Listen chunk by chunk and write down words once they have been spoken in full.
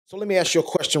So let me ask you a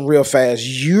question real fast.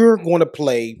 You're going to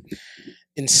play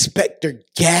Inspector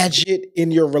Gadget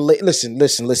in your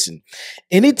listen.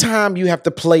 Anytime you have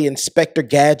to play Inspector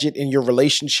Gadget in your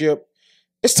relationship,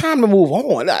 it's time to move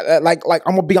on. Like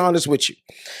I'm gonna be honest with you.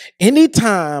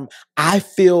 Anytime I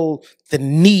feel the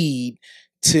need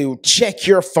to check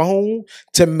your phone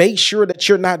to make sure that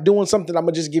you're not doing something, I'm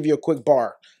gonna just give you a quick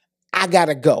bar. I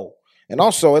gotta go. And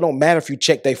also, it don't matter if you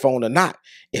check their phone or not.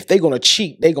 If they're gonna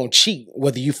cheat, they're gonna cheat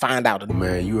whether you find out or not.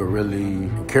 Man, you are really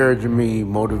encouraging me,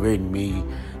 motivating me,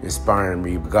 inspiring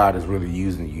me. God is really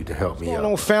using you to help me out. What's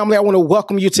going on, family? I want to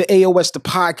welcome you to AOS the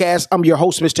podcast. I'm your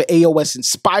host, Mr. AOS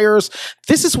Inspires.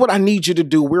 This is what I need you to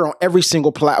do. We're on every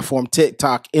single platform: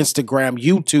 TikTok, Instagram,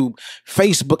 YouTube,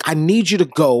 Facebook. I need you to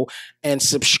go and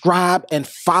subscribe and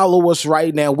follow us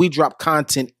right now. We drop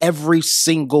content every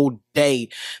single day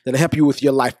that'll help you with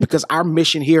your life, because our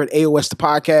mission here at AOS the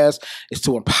podcast is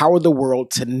to empower the world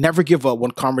to never give up,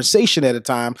 one conversation at a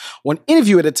time, one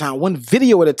interview at a time, one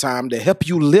video at a time, to help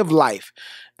you live life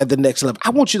at the next level. I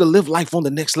want you to live life on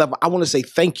the next level. I want to say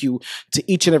thank you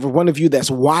to each and every one of you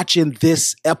that's watching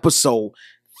this episode.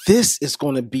 This is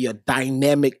going to be a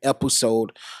dynamic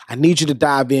episode. I need you to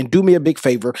dive in. Do me a big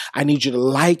favor. I need you to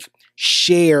like,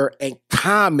 share, and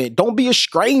comment. Don't be a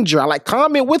stranger.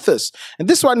 Comment with us. And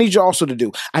this is what I need you also to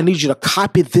do. I need you to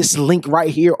copy this link right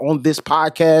here on this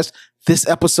podcast, this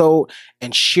episode,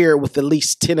 and share it with at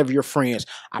least 10 of your friends.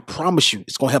 I promise you,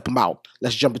 it's going to help them out.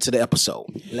 Let's jump into the episode.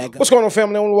 What's going on,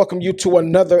 family? I want to welcome you to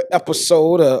another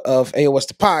episode of AOS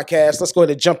the podcast. Let's go ahead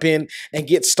and jump in and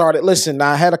get started. Listen,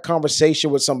 I had a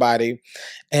conversation with somebody,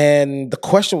 and the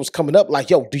question was coming up like,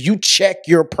 yo, do you check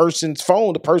your person's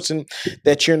phone, the person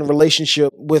that you're in a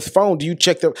relationship with phone? Do you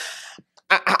check their...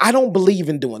 I don't believe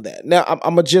in doing that. Now,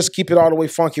 I'm going to just keep it all the way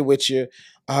funky with you.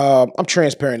 I'm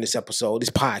transparent in this episode, this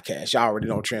podcast. Y'all already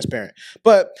know I'm transparent.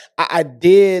 But I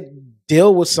did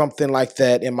deal with something like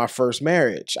that in my first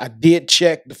marriage. I did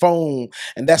check the phone,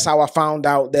 and that's how I found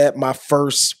out that my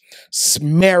first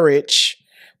marriage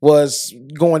was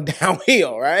going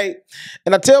downhill, right?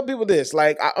 And I tell people this,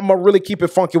 I'm going to really keep it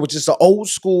funky, which is the old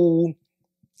school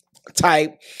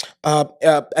type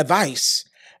advice.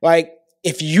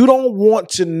 If you don't want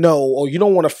to know, or you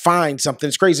don't want to find something,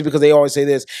 it's crazy because they always say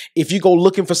this: if you go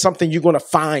looking for something, you're going to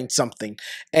find something.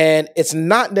 And it's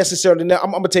not necessarily, now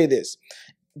I'm going to tell you this,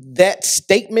 that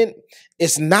statement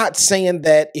is not saying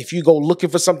that if you go looking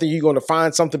for something, you're going to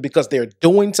find something because they're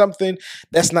doing something.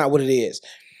 That's not what it is.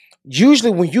 Usually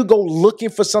when you go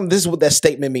looking for something, this is what that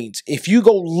statement means. If you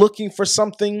go looking for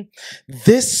something,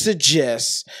 this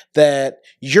suggests that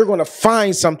you're going to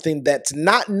find something that's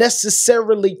not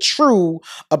necessarily true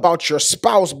about your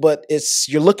spouse, but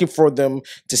you're looking for them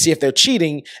to see if they're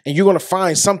cheating, and you're going to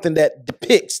find something that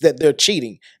depicts that they're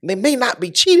cheating. And they may not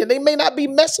be cheating. They may not be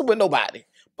messing with nobody.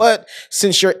 But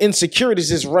since your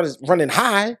insecurities is running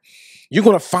high, you're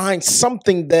going to find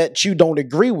something that you don't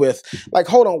agree with.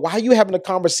 Hold on, why are you having a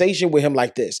conversation with him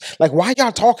like this? Why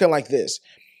y'all talking like this?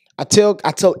 I tell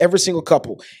every single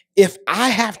couple, if I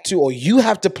have to, or you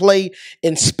have to play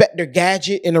Inspector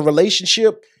Gadget in a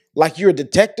relationship, like you're a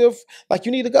detective,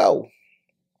 you need to go.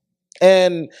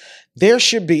 And there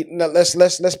should be, now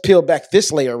let's peel back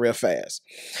this layer real fast.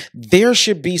 There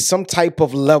should be some type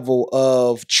of level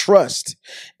of trust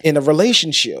in a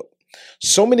relationship.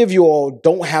 So many of you all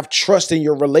don't have trust in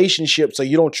your relationship, so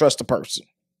you don't trust the person,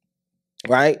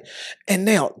 right? And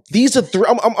now, these are three,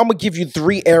 I'm going to give you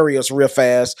three areas real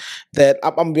fast that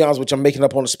I'm going to be honest with you, I'm making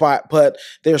up on the spot, but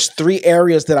there's three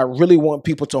areas that I really want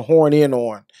people to horn in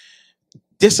on.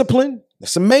 Discipline,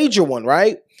 that's a major one,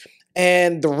 right?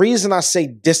 And the reason I say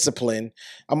discipline,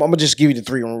 I'm going to just give you the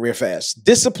three real fast.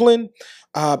 Discipline,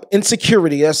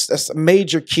 insecurity, that's a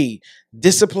major key.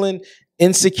 Discipline,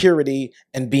 insecurity,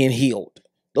 and being healed.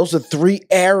 Those are three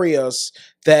areas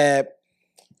that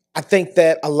I think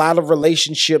that a lot of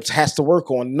relationships has to work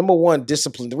on. Number one,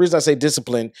 discipline. The reason I say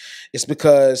discipline is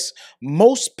because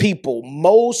most people,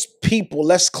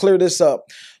 let's clear this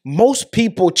up. Most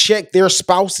people check their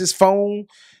spouse's phone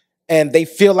and they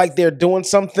feel like they're doing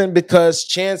something because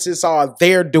chances are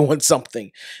they're doing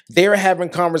something. They're having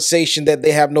conversation that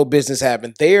they have no business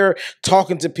having. They're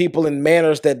talking to people in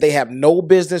manners that they have no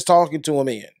business talking to them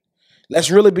in. Let's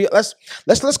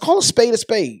call a spade a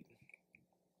spade.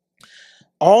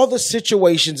 All the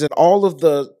situations and all of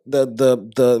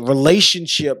the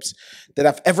relationships that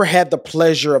I've ever had the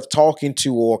pleasure of talking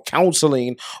to, or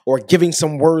counseling, or giving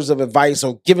some words of advice,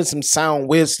 or giving some sound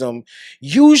wisdom,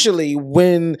 usually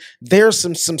when there's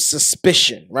some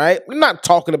suspicion, right? I'm not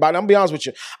talking about, I'm gonna be honest with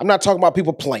you, I'm not talking about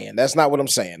people playing. That's not what I'm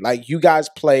saying. You guys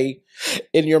play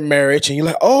in your marriage and you're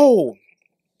like, oh,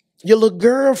 your little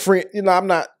girlfriend, I'm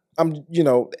not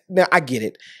now I get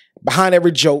it. Behind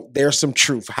every joke, there's some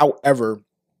truth. However,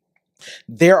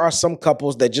 there are some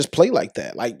couples that just play like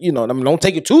that. Like, I mean, don't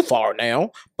take it too far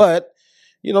now, but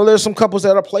there's some couples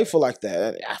that are playful like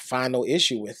that. I find no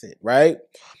issue with it, right?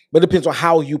 But it depends on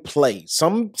how you play.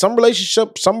 Some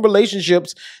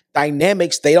relationships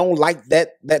dynamics, they don't like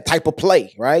that type of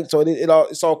play, right? So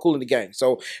it's all cool in the game.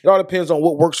 So it all depends on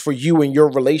what works for you and your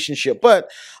relationship.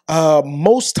 But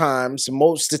most times,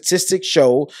 most statistics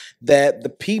show that the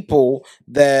people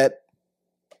that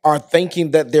are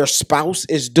thinking that their spouse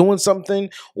is doing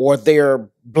something, or they're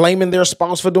blaming their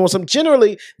spouse for doing something,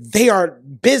 generally they are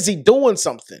busy doing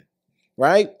something,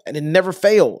 right? And it never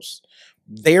fails.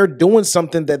 They're doing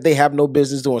something that they have no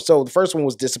business doing. So the first one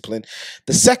was discipline.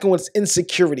 The second one's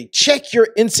insecurity. Check your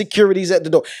insecurities at the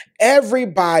door.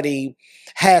 Everybody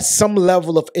has some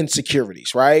level of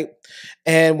insecurities, right?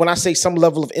 And when I say some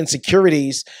level of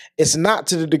insecurities, it's not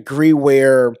to the degree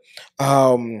where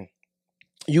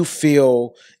you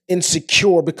feel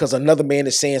insecure because another man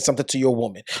is saying something to your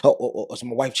woman. Is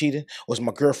my wife cheating? Or is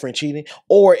my girlfriend cheating?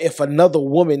 Or if another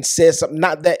woman says something,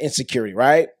 not that insecurity,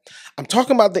 right? I'm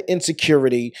talking about the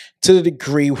insecurity to the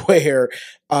degree where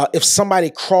if somebody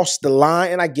crossed the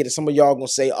line, and I get it, some of y'all gonna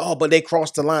say, oh, but they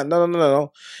crossed the line.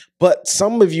 No. But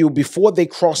some of you, before they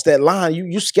cross that line,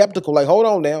 you skeptical, like, hold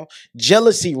on now.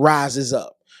 Jealousy rises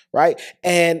up. Right.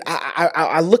 And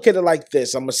I look at it like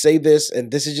this. I'm going to say this,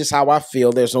 and this is just how I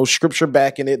feel. There's no scripture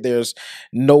backing it. There's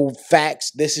no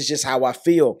facts. This is just how I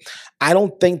feel. I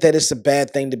don't think that it's a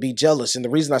bad thing to be jealous. And the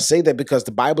reason I say that, because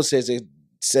the Bible says it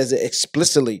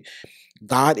explicitly.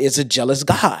 God is a jealous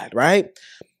God. Right.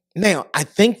 Now, I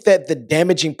think that the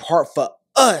damaging part for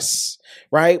us,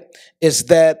 right, is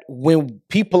that when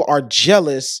people are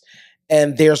jealous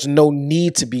and there's no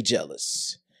need to be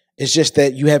jealous. It's just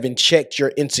that you haven't checked your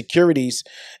insecurities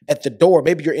at the door.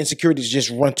 Maybe your insecurities just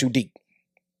run too deep.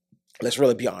 Let's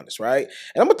really be honest, right?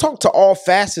 And I'm going to talk to all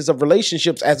facets of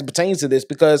relationships as it pertains to this,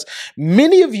 because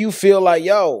many of you feel like,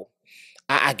 yo,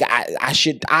 I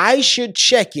should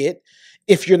check it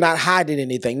if you're not hiding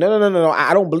anything. No.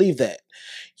 I don't believe that.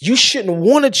 You shouldn't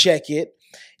want to check it.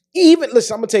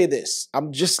 Listen, I'm going to tell you this.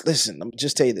 I'm just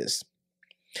tell you this.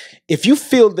 If you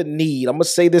feel the need, I'm going to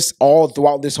say this all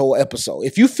throughout this whole episode.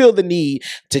 If you feel the need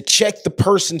to check the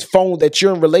person's phone that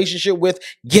you're in relationship with,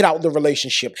 get out the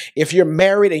relationship. If you're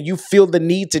married and you feel the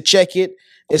need to check it,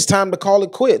 it's time to call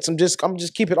it quits. I'm just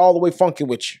keep it all the way funky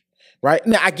with you, right?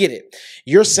 Now, I get it.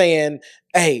 You're saying,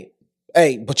 hey,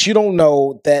 but you don't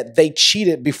know that they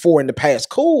cheated before in the past.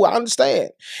 Cool, I understand.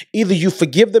 Either you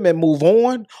forgive them and move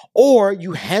on, or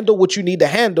you handle what you need to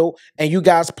handle and you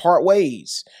guys part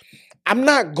ways. I'm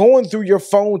not going through your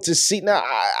phone to see. Now,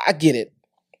 I get it.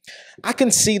 I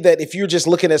can see that if you're just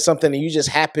looking at something and you just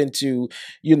happen to,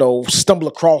 stumble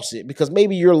across it because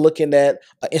maybe you're looking at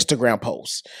an Instagram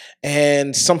post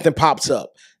and something pops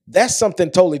up. That's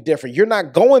something totally different. You're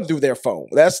not going through their phone.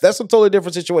 That's a totally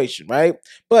different situation, right?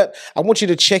 But I want you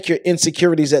to check your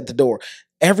insecurities at the door.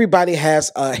 Everybody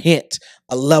has a hint,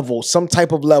 a level, some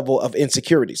type of level of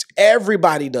insecurities.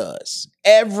 Everybody does.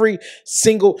 Because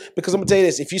I'm going to tell you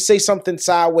this, if you say something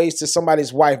sideways to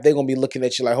somebody's wife, they're going to be looking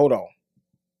at you like, hold on,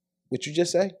 what you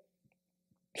just say?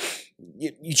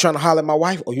 You trying to holler at my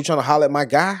wife, or you trying to holler at my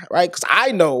guy, right? Because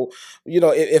I know,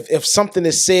 if something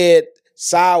is said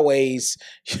sideways,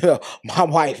 my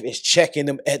wife is checking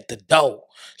them at the door.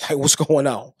 Like, what's going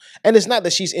on? And it's not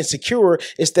that she's insecure.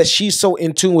 It's that she's so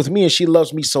in tune with me and she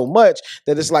loves me so much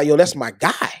that it's like, yo, that's my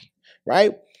guy,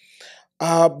 right?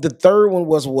 The third one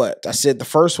was what? I said the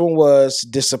first one was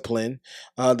discipline.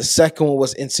 The second one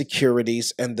was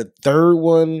insecurities. And the third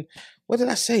one, what did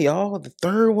I say, y'all? The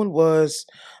third one was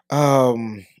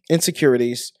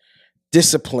insecurities,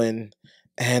 discipline,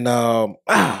 and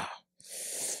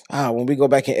when we go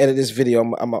back and edit this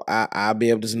video, I'll be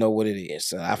able to know what it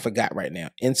is. I forgot right now.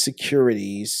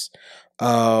 Insecurities.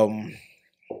 I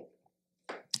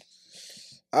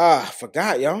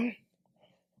forgot, y'all.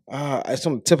 It's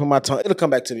on the tip of my tongue. It'll come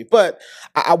back to me. But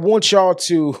I want y'all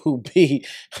to be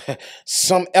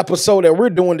some episode that we're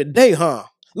doing today, huh?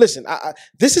 Listen,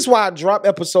 this is why I drop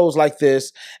episodes like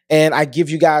this, and I give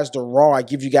you guys the raw, I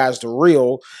give you guys the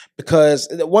real, because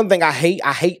the one thing I hate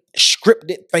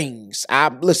scripted things.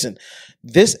 Listen,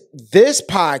 this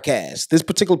podcast, this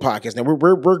particular podcast, now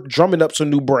we're drumming up some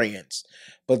new brands,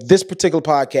 but this particular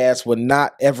podcast will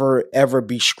not ever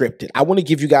be scripted. I want to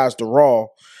give you guys the raw,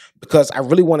 because I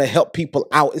really want to help people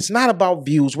out. It's not about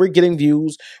views. We're getting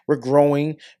views. We're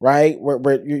growing, right?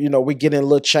 We're getting a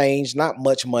little change, not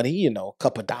much money, a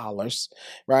couple dollars,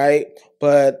 right?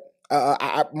 But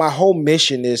my whole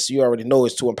mission is, you already know,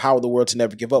 is to empower the world to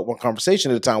never give up, one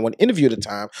conversation at a time, one interview at a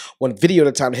time, one video at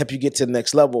a time, to help you get to the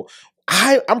next level.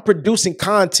 I'm producing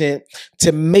content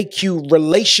to make you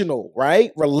relational,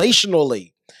 right?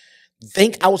 Relationally.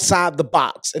 Think outside the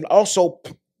box. And also,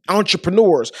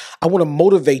 entrepreneurs, I want to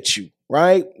motivate you,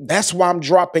 right? That's why I'm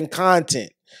dropping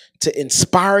content, to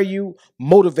inspire you,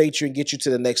 motivate you, and get you to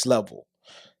the next level.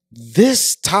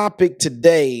 This topic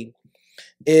today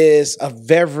is a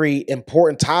very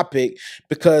important topic,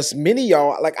 because many of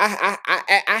y'all, like I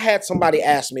had somebody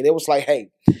ask me, they was like, hey,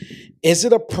 is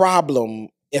it a problem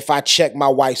if I check my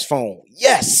wife's phone?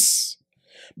 Yes.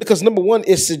 Because number one,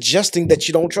 it's suggesting that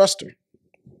you don't trust her.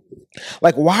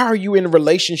 Like, why are you in a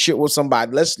relationship with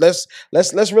somebody? Let's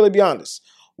really be honest.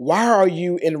 Why are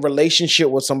you in a relationship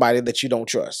with somebody that you don't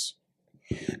trust?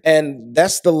 And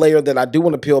that's the layer that I do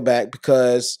want to peel back,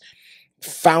 because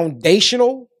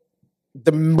foundational,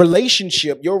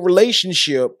 your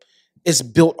relationship is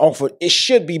built off of, it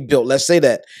should be built. Let's say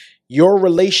that your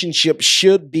relationship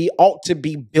ought to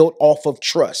be built off of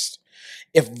trust.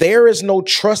 If there is no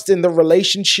trust in the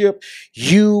relationship,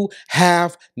 you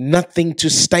have nothing to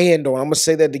stand on. I'm going to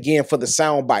say that again for the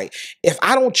soundbite. If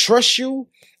I don't trust you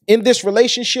in this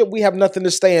relationship, we have nothing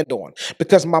to stand on,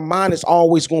 because my mind is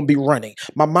always going to be running.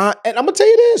 My mind, and I'm going to tell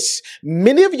you this,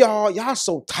 many of y'all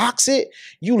so toxic,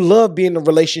 you love being in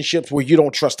relationships where you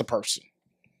don't trust a person.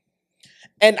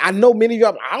 And I know many of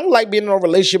y'all, I don't like being in a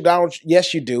relationship.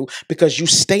 Yes, you do, because you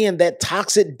stay in that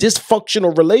toxic,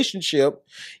 dysfunctional relationship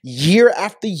year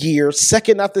after year,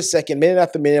 second after second, minute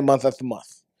after minute, month after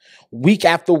month, week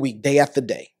after week, day after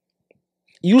day.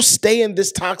 You stay in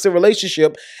this toxic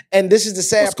relationship, and this is the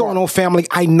sad part. What's going on, family?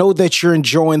 I know that you're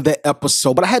enjoying the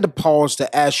episode, but I had to pause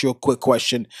to ask you a quick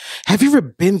question. Have you ever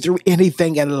been through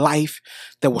anything in life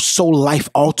that was so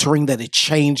life-altering that it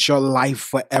changed your life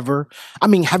forever? I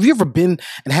mean, have you ever been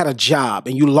and had a job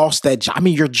and you lost that job? I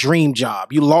mean, your dream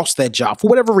job. You lost that job for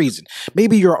whatever reason.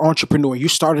 Maybe you're an entrepreneur. You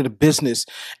started a business,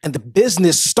 and the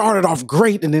business started off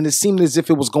great, and then it seemed as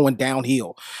if it was going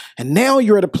downhill. And now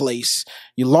you're at a place,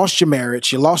 you lost your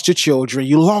marriage, you lost your children,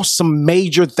 you lost some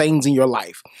major things in your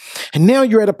life. And now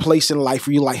you're at a place in life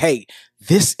where you're like, hey,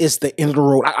 this is the end of the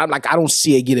road. I don't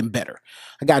see it getting better.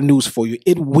 I got news for you.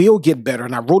 It will get better.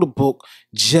 And I wrote a book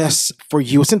just for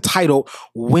you. It's entitled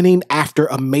Winning After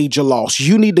a Major Loss.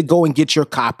 You need to go and get your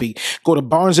copy. Go to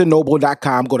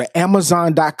barnesandnoble.com, go to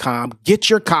amazon.com, get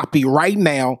your copy right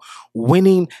now.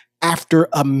 Winning After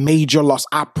a Major Loss.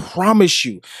 I promise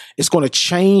you, it's going to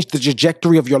change the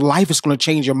trajectory of your life. It's going to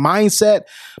change your mindset.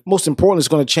 Most importantly, it's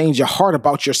going to change your heart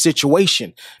about your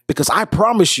situation, because I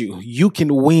promise you, you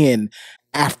can win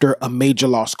after a major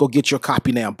loss. Go get your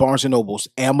copy now. Barnes & Noble's,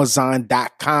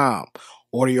 amazon.com.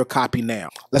 Order your copy now.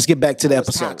 Let's get back to the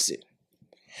episode. Toxic.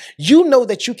 You know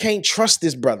that you can't trust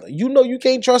this brother. You know you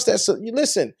can't trust that. So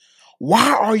listen,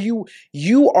 why are you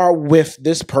are with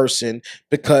this person?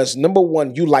 Because number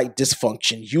one, you like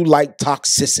dysfunction. You like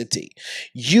toxicity.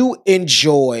 You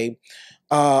enjoy,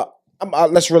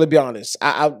 let's really be honest.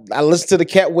 I listened to the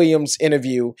Cat Williams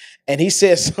interview, and he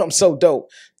said something so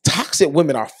dope. Toxic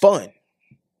women are fun.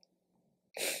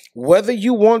 Whether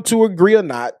you want to agree or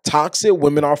not, toxic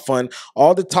women are fun.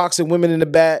 All the toxic women in the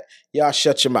back, y'all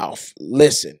shut your mouth.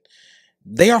 Listen,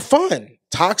 they are fun.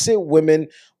 Toxic women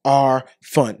are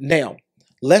fun. Now,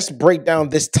 let's break down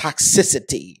this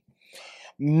toxicity.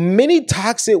 Many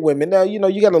toxic women, now,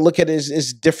 you got to look at it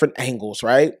as different angles,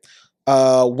 right?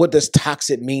 What does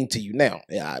toxic mean to you? Now,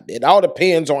 it all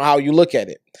depends on how you look at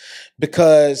it,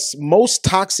 because most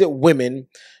toxic women,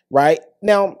 right?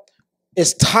 Now,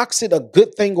 is toxic a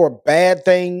good thing or a bad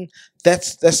thing?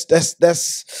 That's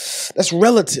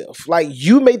relative. Like,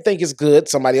 you may think it's good,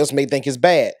 somebody else may think it's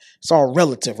bad. It's all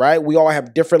relative, right? We all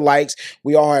have different likes.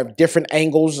 We all have different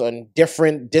angles and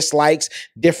different dislikes,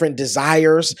 different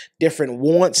desires, different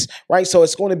wants, right? So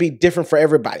it's going to be different for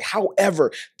everybody.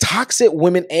 However, toxic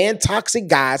women and toxic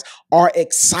guys are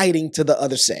exciting to the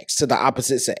other sex, to the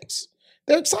opposite sex.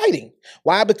 They're exciting.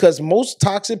 Why? Because most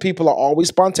toxic people are always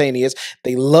spontaneous.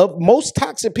 Most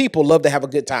toxic people love to have a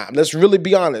good time. Let's really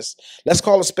be honest. Let's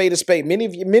call a spade a spade. Many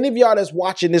of y'all that's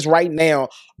watching this right now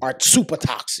are super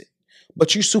toxic,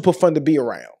 but you super fun to be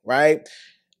around, right?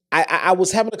 I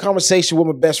was having a conversation with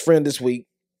my best friend this week,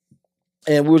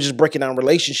 and we were just breaking down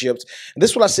relationships. And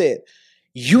this is what I said.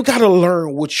 You got to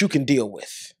learn what you can deal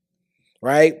with,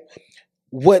 right?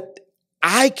 What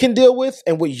I can deal with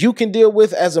and what you can deal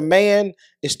with as a man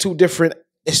is two different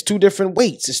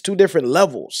weights. It's two different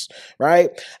levels,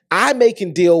 right? I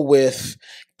can deal with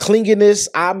clinginess.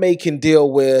 I can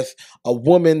deal with a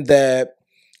woman that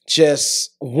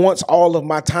just wants all of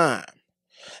my time.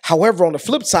 However, on the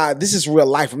flip side, this is real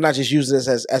life. I'm not just using this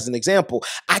as an example.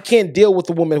 I can't deal with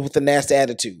a woman with a nasty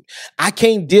attitude. I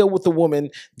can't deal with a woman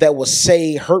that will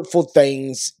say hurtful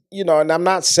things, and I'm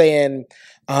not saying,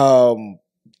 I'm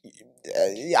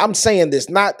saying this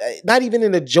not even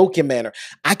in a joking manner.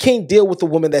 I can't deal with a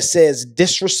woman that says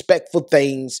disrespectful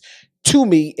things to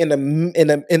me in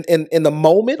the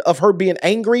moment of her being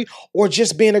angry or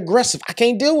just being aggressive. I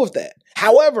can't deal with that.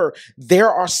 However, there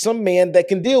are some men that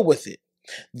can deal with it.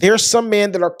 There's some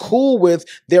men that are cool with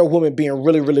their woman being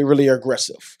really, really, really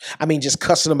aggressive. I mean, just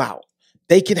cussing them out.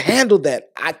 They can handle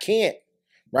that. I can't,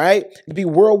 right? It'd be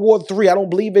World War III. I don't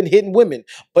believe in hitting women,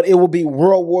 but it will be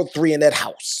World War III in that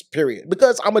house, period.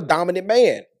 Because I'm a dominant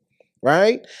man,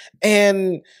 right?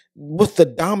 And with the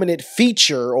dominant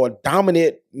feature or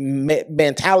dominant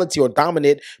mentality or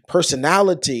dominant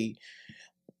personality,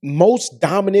 most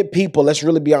dominant people, let's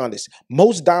really be honest,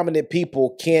 most dominant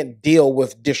people can't deal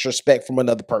with disrespect from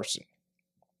another person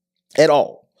at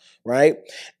all, right?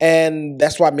 And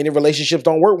that's why many relationships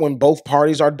don't work when both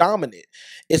parties are dominant.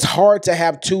 It's hard to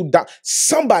have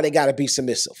somebody got to be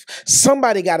submissive.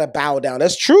 Somebody got to bow down.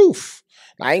 That's truth.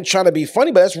 I ain't trying to be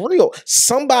funny, but that's real.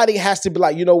 Somebody has to be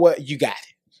like, you know what? You got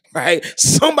it, right?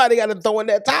 Somebody got to throw in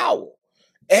that towel.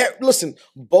 Listen,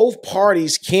 both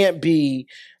parties can't be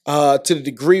to the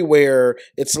degree where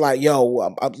it's like,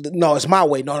 yo, no, it's my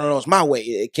way. No, it's my way.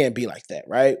 It can't be like that,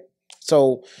 right?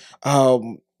 So,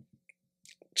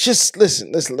 just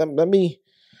listen. Let me.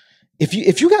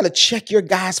 If you got to check your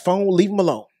guy's phone, leave him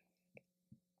alone.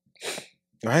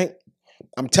 Right?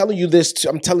 I'm telling you this.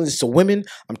 I'm telling this to women.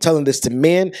 I'm telling this to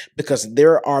men because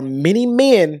there are many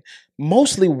men,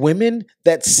 mostly women,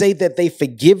 that say that they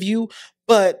forgive you,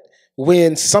 but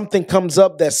when something comes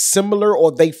up that's similar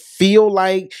or they feel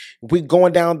like we're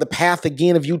going down the path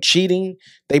again of you cheating,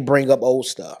 they bring up old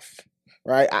stuff,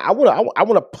 right? I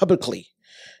want to publicly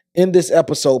in this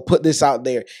episode put this out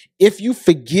there. If you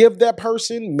forgive that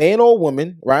person, man or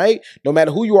woman, right? No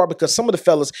matter who you are, because some of the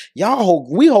fellas,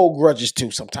 we hold grudges too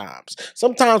sometimes.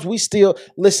 Sometimes we still,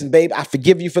 listen, babe, I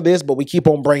forgive you for this, but we keep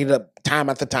on bringing it up time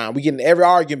after time. We get in every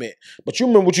argument. But you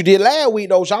remember what you did last week,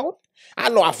 though, y'all? I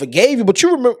know I forgave you, but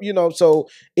you remember, so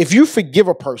if you forgive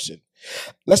a person,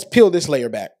 let's peel this layer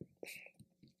back.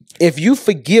 If you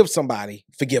forgive somebody,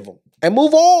 forgive them and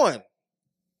move on.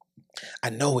 I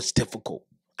know it's difficult.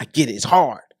 I get it. It's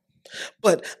hard.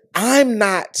 But I'm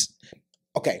not,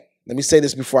 okay, let me say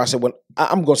this before I say what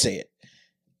I'm going to say it.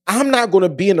 I'm not going to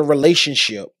be in a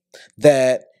relationship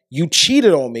that you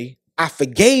cheated on me, I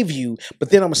forgave you, but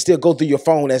then I'm going to still go through your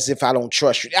phone as if I don't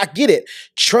trust you. I get it.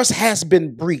 Trust has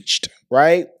been breached,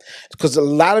 right? Because a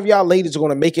lot of y'all ladies are going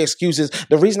to make excuses.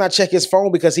 The reason I check his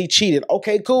phone because he cheated.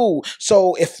 Okay, cool.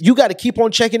 So if you got to keep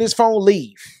on checking his phone,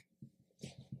 leave.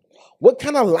 What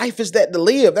kind of life is that to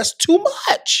live? That's too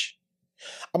much.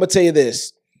 I'm going to tell you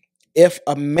this. If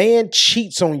a man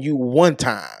cheats on you one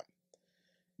time,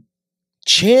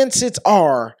 chances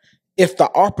are if the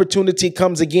opportunity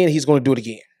comes again, he's going to do it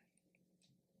again.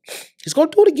 He's going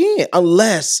to do it again.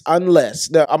 Unless,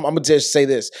 now, I'm going to just say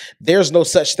this. There's no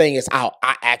such thing as, I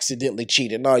accidentally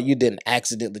cheated. No, you didn't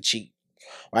accidentally cheat.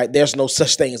 Right? There's no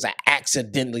such thing as I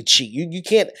accidentally cheat.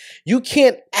 You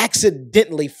can't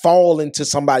accidentally fall into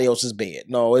somebody else's bed.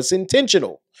 No, it's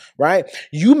intentional, right?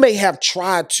 You may have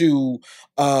tried to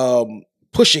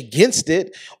push against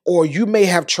it, or you may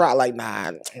have tried like,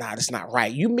 nah, that's not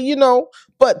right.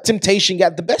 But temptation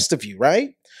got the best of you,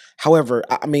 right? However,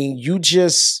 I mean, you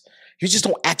just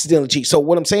don't accidentally cheat. So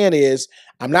what I'm saying is,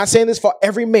 I'm not saying this for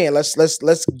every man.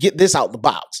 Let's get this out the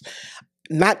box.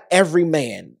 Not every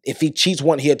man, if he cheats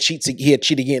one, he'll cheat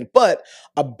again. But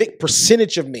a big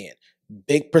percentage of men,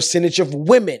 big percentage of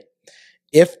women,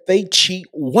 if they cheat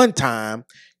one time,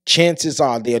 chances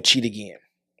are they'll cheat again.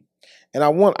 And I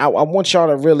want y'all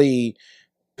to really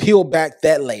peel back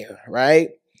that layer,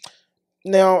 right?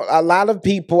 Now, a lot of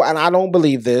people, and I don't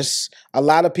believe this, a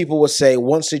lot of people will say,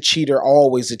 once a cheater,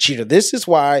 always a cheater. This is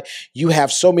why you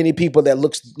have so many people that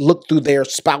look through their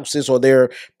spouses or their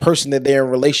person that they're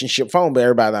in relationship phone, but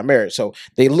everybody's not married. So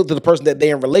they look to the person that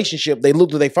they're in relationship, they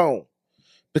look to their phone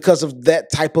because of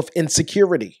that type of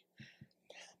insecurity.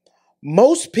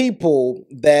 Most people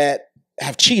that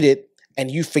have cheated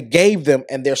and you forgave them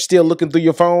and they're still looking through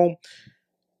your phone,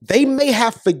 they may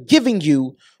have forgiven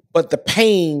you, but the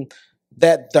pain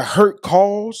that the hurt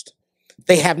caused,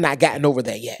 they have not gotten over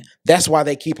that yet. That's why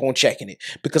they keep on checking it,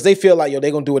 because they feel like,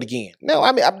 they're going to do it again. No,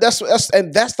 I mean, that's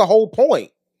the whole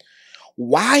point.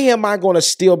 Why am I going to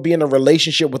still be in a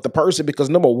relationship with the person? Because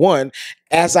number one,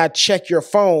 as I check your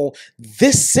phone,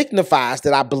 this signifies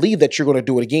that I believe that you're going to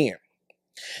do it again.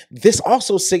 This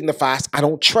also signifies I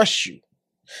don't trust you.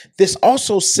 This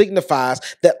also signifies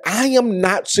that I am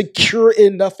not secure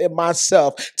enough in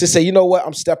myself to say, you know what,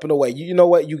 I'm stepping away. You know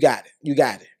what, you got it. You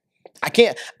got it.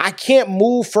 I can't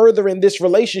move further in this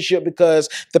relationship because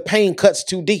the pain cuts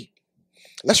too deep.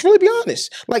 Let's really be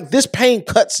honest. Like, this pain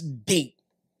cuts deep.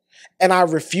 And I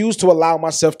refuse to allow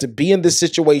myself to be in this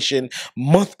situation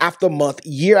month after month,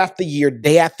 year after year,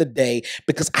 day after day,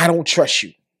 because I don't trust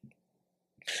you.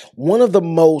 One of the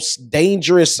most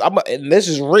dangerous, and this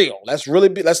is real. Let's really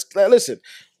be, let's listen.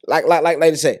 Like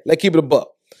they say, let's keep it a buck.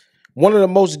 One of the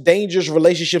most dangerous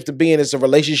relationships to be in is a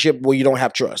relationship where you don't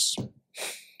have trust.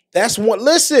 That's one.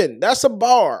 Listen, that's a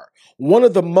bar. One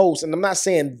of the most, and I'm not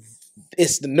saying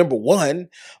it's the number one,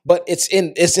 but it's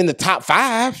in the top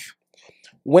 5.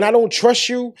 When I don't trust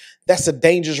you, that's a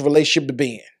dangerous relationship to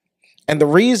be in. And the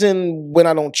reason when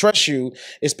I don't trust you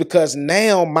is because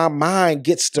now my mind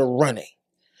gets to running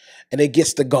and it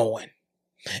gets to going.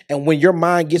 And when your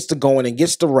mind gets to going and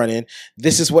gets to running,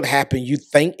 this is what happens. You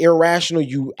think irrational,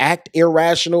 you act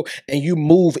irrational, and you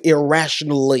move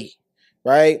irrationally,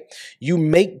 right? You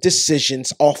make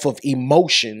decisions off of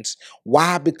emotions.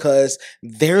 Why? Because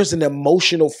there's an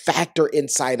emotional factor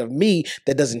inside of me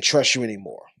that doesn't trust you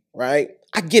anymore, right?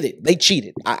 I get it. They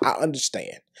cheated. I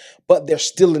understand. But there's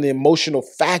still an emotional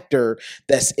factor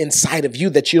that's inside of you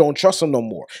that you don't trust them no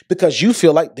more because you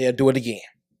feel like they'll do it again.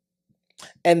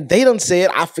 And they done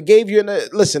said, I forgave you.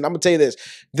 Listen, I'm going to tell you this.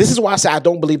 This is why I say I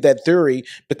don't believe that theory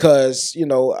because,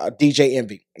 DJ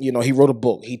Envy, he wrote a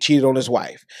book. He cheated on his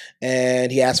wife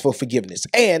and he asked for forgiveness.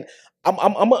 And I'm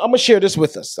going to share this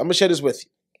with us. I'm going to share this with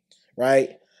you,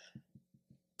 right?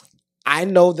 I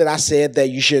know that I said that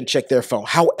you shouldn't check their phone.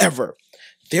 However,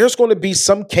 there's going to be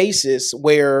some cases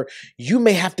where you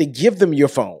may have to give them your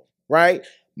phone, right?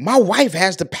 My wife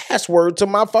has the password to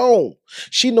my phone.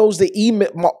 She knows the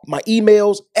email, my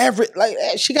emails,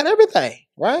 she got everything,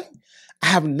 right? I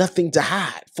have nothing to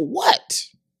hide. For what?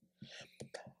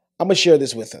 I'm going to share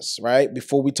this with us, right?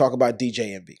 Before we talk about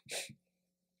DJ Envy.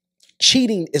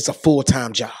 Cheating is a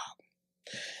full-time job,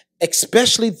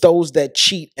 especially those that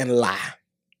cheat and lie.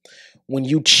 When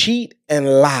you cheat and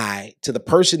lie to the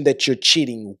person that you're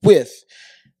cheating with,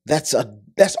 that's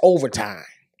overtime.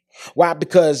 Why?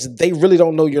 Because they really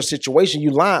don't know your situation. You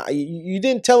lie. You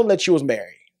didn't tell them that you was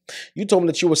married. You told them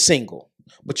that you were single,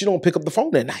 but you don't pick up the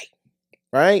phone at night,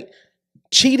 right?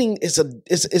 Cheating is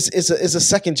a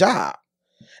second job,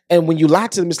 and when you lie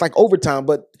to them, it's like overtime.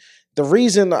 But the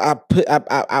reason I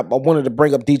wanted to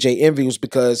bring up DJ Envy was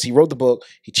because he wrote the book.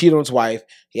 He cheated on his wife.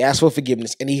 He asked for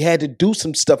forgiveness, and he had to do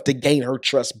some stuff to gain her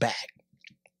trust back.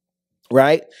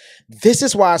 Right? This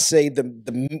is why I say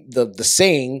the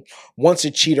saying, once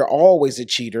a cheater, always a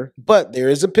cheater. But there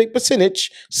is a big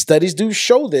percentage. Studies do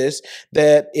show this,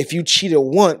 that if you cheated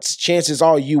once, chances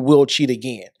are you will cheat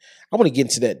again. I want to get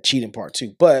into that cheating part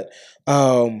too. But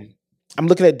I'm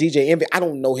looking at DJ Envy. I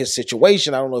don't know his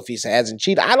situation. I don't know if he hasn't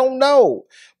cheated. I don't know.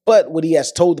 But what he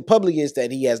has told the public is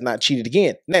that he has not cheated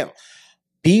again. Now,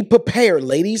 be prepared,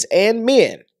 ladies and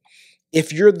men.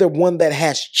 If you're the one that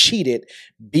has cheated,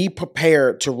 be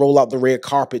prepared to roll out the red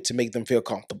carpet to make them feel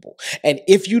comfortable. And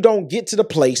if you don't get to the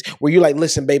place where you're like,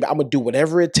 listen, baby, I'm going to do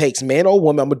whatever it takes, man or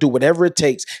woman, I'm going to do whatever it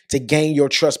takes to gain your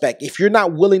trust back. If you're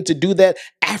not willing to do that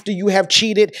after you have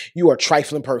cheated, you are a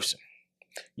trifling person.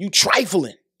 You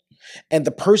trifling. And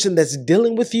the person that's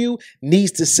dealing with you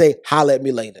needs to say, holler at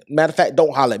me later. Matter of fact,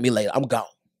 don't holler at me later. I'm gone.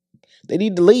 They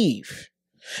need to leave.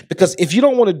 Because if you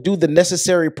don't want to do the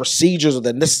necessary procedures or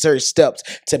the necessary steps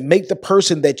to make the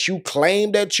person that you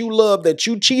claim that you love, that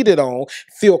you cheated on,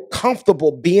 feel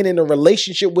comfortable being in a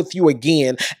relationship with you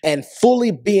again and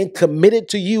fully being committed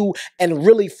to you and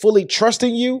really fully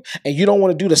trusting you, and you don't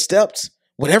want to do the steps,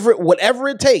 whatever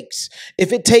it takes.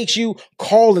 If it takes you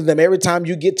calling them every time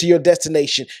you get to your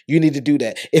destination, you need to do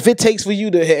that. If it takes for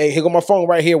you to, hey, here go my phone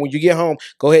right here. When you get home,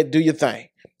 go ahead and do your thing.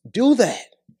 Do that,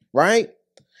 right?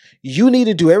 You need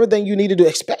to do everything you need to do,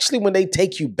 especially when they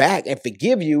take you back and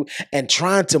forgive you and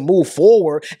trying to move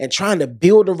forward and trying to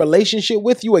build a relationship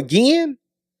with you again.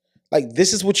 Like,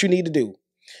 this is what you need to do.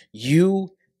 You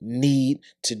need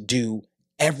to do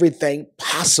everything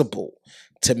possible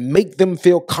to make them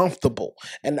feel comfortable.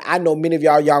 And I know many of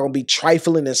y'all gonna be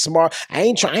trifling and smart. I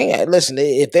ain't trying. Listen,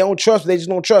 if they don't trust me, they just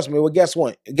don't trust me. Well, guess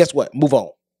what? Move on.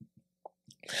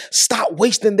 Stop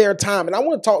wasting their time. And I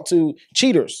want to talk to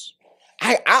cheaters.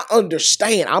 I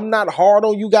understand. I'm not hard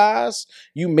on you guys.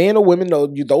 You men or women,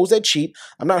 those that cheat.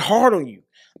 I'm not hard on you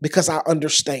because I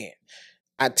understand.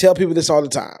 I tell people this all the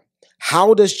time.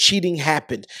 How does cheating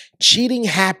happen? Cheating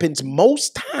happens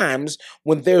most times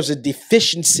when there's a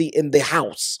deficiency in the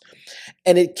house.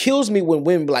 And it kills me when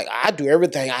women be like, I do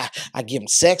everything. I give him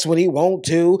sex when he want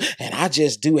to, and I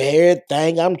just do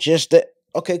everything. I'm just a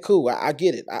okay, cool. I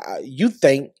get it. You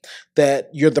think that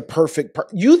you're the perfect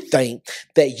you think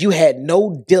that you had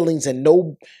no dealings and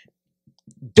no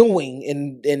doing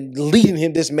in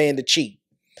leading this man to cheat.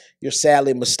 You're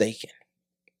sadly mistaken.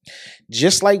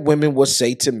 Just like women would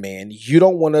say to men, you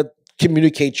don't want to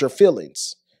communicate your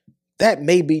feelings. That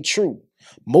may be true.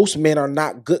 Most men are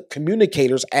not good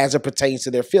communicators as it pertains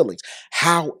to their feelings.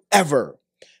 However,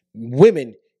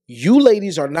 women, you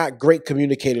ladies are not great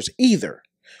communicators either.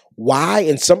 Why?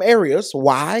 In some areas.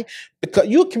 Why? Because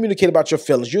you'll communicate about your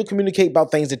feelings. You'll communicate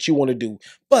about things that you want to do,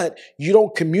 but you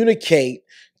don't communicate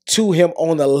to him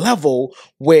on a level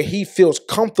where he feels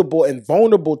comfortable and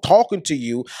vulnerable talking to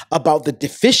you about the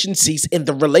deficiencies in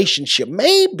the relationship.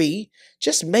 Maybe,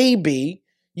 just maybe,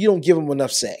 you don't give him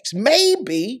enough sex.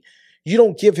 Maybe you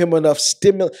don't give him enough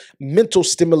mental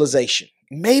stimulation.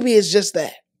 Maybe it's just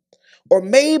that. Or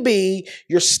maybe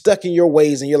you're stuck in your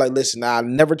ways and you're like, listen, I'll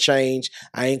never change.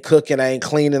 I ain't cooking, I ain't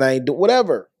cleaning, I ain't do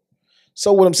whatever.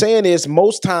 So what I'm saying is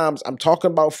most times I'm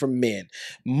talking about for men.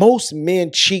 Most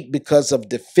men cheat because of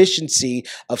deficiency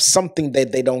of something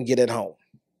that they don't get at home.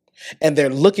 And they're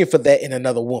looking for that in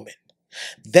another woman.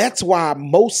 That's why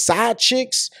most side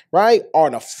chicks, right, are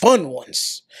the fun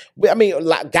ones. I mean,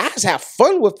 like, guys have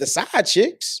fun with the side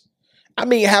chicks. I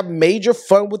mean, have major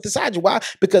fun with the side chick. Why?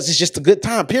 Because it's just a good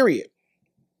time, period.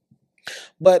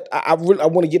 But I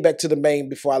want to get back to the main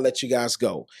before I let you guys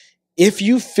go. If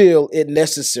you feel it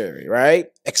necessary, right,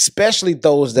 especially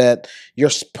those that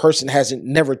your person hasn't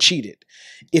never cheated,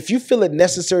 if you feel it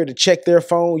necessary to check their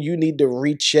phone, you need to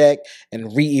recheck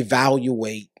and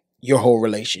reevaluate your whole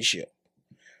relationship.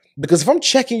 Because if I'm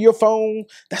checking your phone,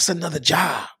 that's another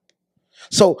job.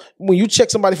 So when you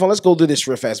check somebody's phone, let's go do this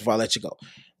real fast before I let you go.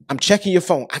 I'm checking your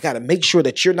phone. I got to make sure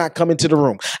that you're not coming to the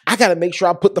room. I got to make sure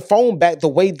I put the phone back the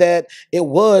way that it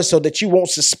was so that you won't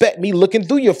suspect me looking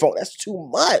through your phone. That's too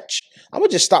much. I'm going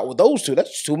to just start with those two.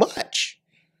 That's too much.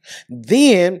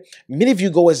 Then many of you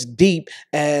go as deep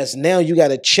as now you got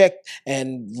to check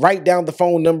and write down the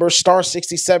phone number, star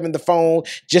 67 the phone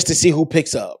just to see who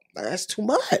picks up. That's too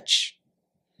much.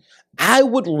 I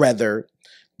would rather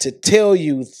to tell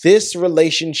you this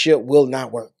relationship will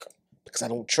not work because I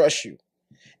don't trust you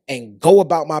and go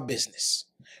about my business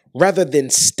rather than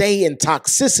stay in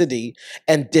toxicity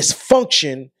and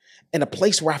dysfunction in a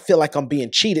place where I feel like I'm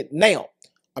being cheated. Now,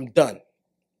 I'm done.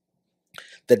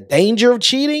 The danger of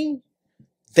cheating,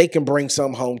 they can bring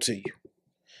some home to you.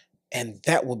 And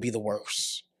that will be the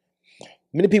worst.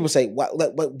 Many people say,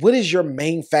 what is your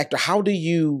main factor? How do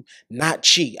you not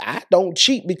cheat? I don't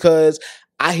cheat because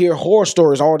I hear horror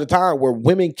stories all the time where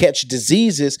women catch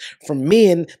diseases from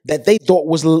men that they thought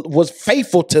was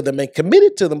faithful to them and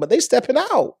committed to them, but they stepping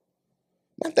out.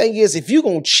 My thing is, if you're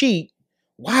going to cheat,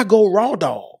 why go raw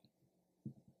dog?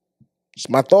 It's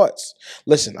my thoughts.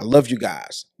 Listen, I love you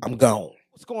guys. I'm gone.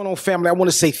 What's going on, family? I want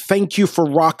to say thank you for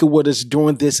rocking with us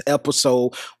during this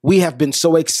episode. We have been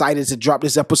so excited to drop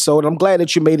this episode. I'm glad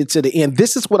that you made it to the end.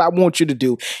 This is what I want you to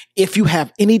do. If you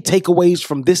have any takeaways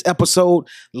from this episode,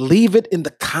 leave it in the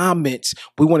comments.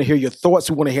 We want to hear your thoughts.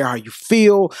 We want to hear how you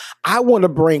feel. I want to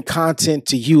bring content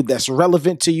to you that's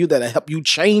relevant to you, that'll help you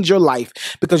change your life,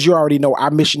 because you already know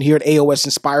our mission here at AOS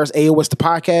Inspires, AOS the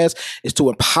podcast, is to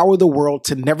empower the world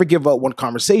to never give up, one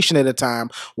conversation at a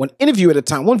time, one interview at a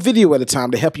time, one video at a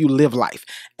time, to help you live life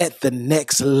at the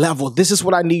next level. This is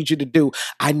what I need you to do.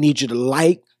 I need you to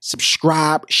like,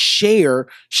 subscribe, share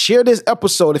this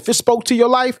episode. If it spoke to your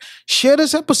life, share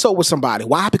this episode with somebody.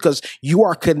 Why? Because you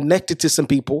are connected to some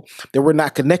people that we're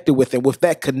not connected with. And with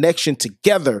that connection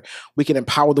together, we can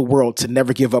empower the world to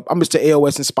never give up. I'm Mr.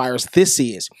 AOS Inspires. This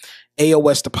is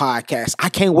AOS the podcast. I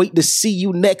can't wait to see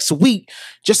you next week.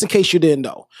 Just in case you didn't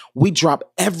know, we drop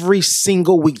every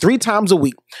single week, 3 times a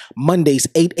week. Mondays,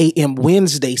 8 a.m.,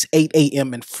 Wednesdays, 8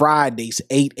 a.m., and Fridays,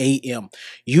 8 a.m.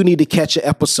 You need to catch an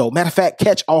episode. Matter of fact,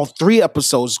 catch all 3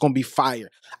 episodes. It's going to be fire.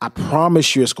 I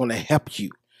promise you it's going to help you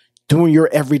doing your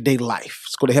everyday life.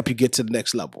 It's going to help you get to the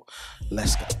next level.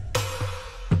 Let's go.